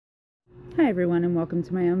Hi everyone, and welcome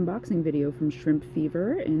to my unboxing video from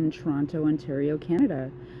Shrimpfever in Toronto, Ontario, Canada.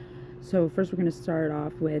 So first we're going to start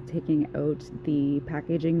off with taking out the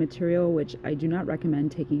packaging material, which I do not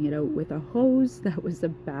recommend taking it out with a hose. That was a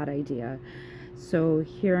bad idea. So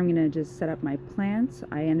here I'm going to just set up my plants.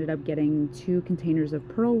 I ended up getting 2 containers of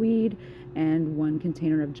pearlweed and 1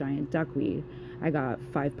 container of giant duckweed. I got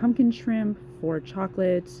 5 pumpkin shrimp, 4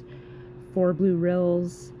 chocolates, 4 blue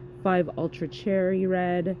rills, 5 ultra cherry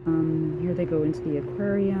red. Here they go into the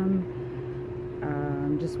aquarium.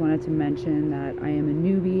 Just wanted to mention that I am a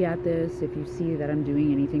newbie at this. If you see that I'm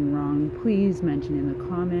doing anything wrong, please mention in the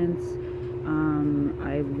comments.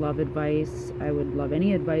 I love advice. I would love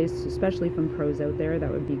any advice, especially from pros out there.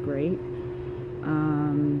 That would be great.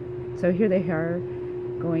 So here they are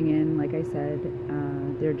going in. Like I said,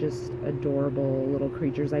 they're just adorable little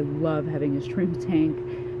creatures. I love having a shrimp tank.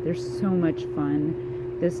 They're so much fun.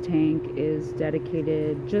 This tank is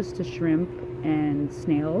dedicated just to shrimp and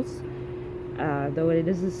snails. Though it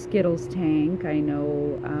is a Skittles tank, I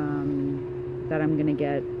know that I'm gonna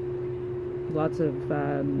get lots of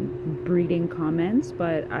breeding comments,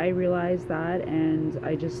 but I realize that, and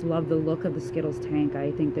I just love the look of the Skittles tank.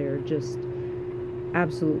 I think they're just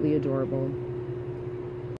absolutely adorable.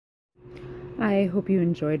 I hope you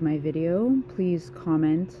enjoyed my video. Please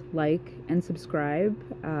comment, like, and subscribe.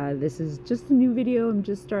 This is just a new video. I'm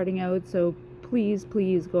just starting out, so please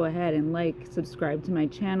go ahead and subscribe to my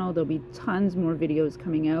channel. There'll be tons more videos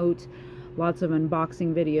coming out. Lots of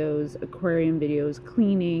unboxing videos, aquarium videos,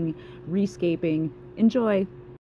 cleaning, rescaping. Enjoy!